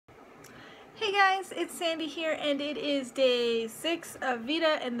Hey guys, it's Sandy here, and it is day 6 of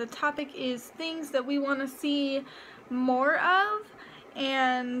Veda, and the topic is things that we want to see more of.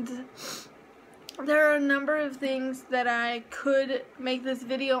 And there are a number of things that I could make this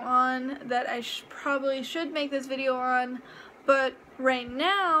video on, that I probably should make this video on, but right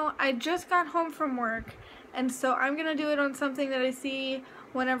now I just got home from work, and so I'm gonna do it on something that I see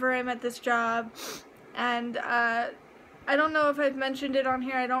whenever I'm at this job. And I don't know if I've mentioned it on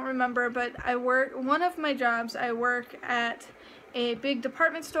here, I don't remember, but one of my jobs, I work at a big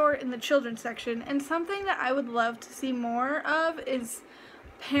department store in the children's section, and something that I would love to see more of is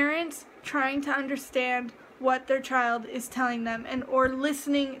parents trying to understand what their child is telling them, or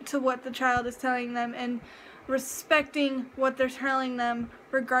listening to what the child is telling them, and respecting what they're telling them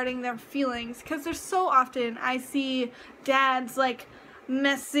regarding their feelings, because there's so often I see dads like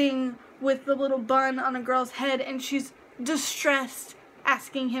messing with the little bun on a girl's head, and she's distressed,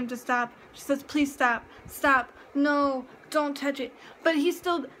 asking him to stop. She says, please stop, stop, no, don't touch it. But he's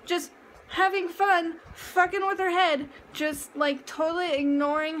still just having fun, fucking with her head, just like totally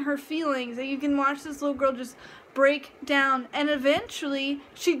ignoring her feelings. And you can watch this little girl just break down, and eventually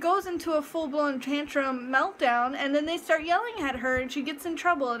she goes into a full-blown tantrum meltdown, and then they start yelling at her and she gets in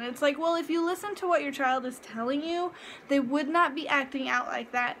trouble. And it's like, well, if you listen to what your child is telling you, they would not be acting out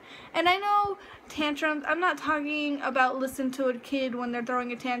like that. And I know tantrums, I'm not talking about listen to a kid when they're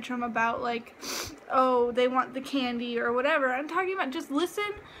throwing a tantrum about like, oh, they want the candy or whatever. I'm talking about just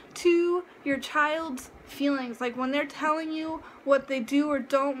listen to your child's feelings, like when they're telling you what they do or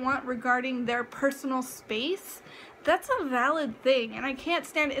don't want regarding their personal space. That's a valid thing, and I can't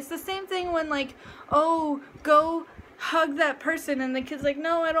stand it. It's the same thing when like, oh, go hug that person, and the kid's like,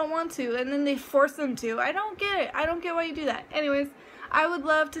 no, I don't want to, and then they force them to. I don't get it. I don't get why you do that. Anyways, I would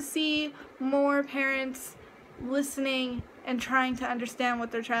love to see more parents listening and trying to understand what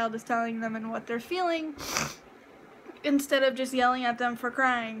their child is telling them and what they're feeling, instead of just yelling at them for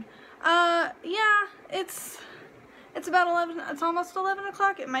crying. Yeah, it's about 11, it's almost 11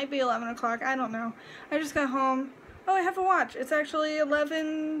 o'clock, it might be 11 o'clock, I don't know. I just got home. Oh, I have a watch, it's actually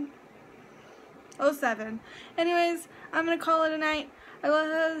 11:07. Anyways, I'm gonna call it a night.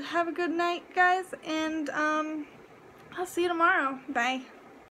 Have a good night, guys, and I'll see you tomorrow. Bye.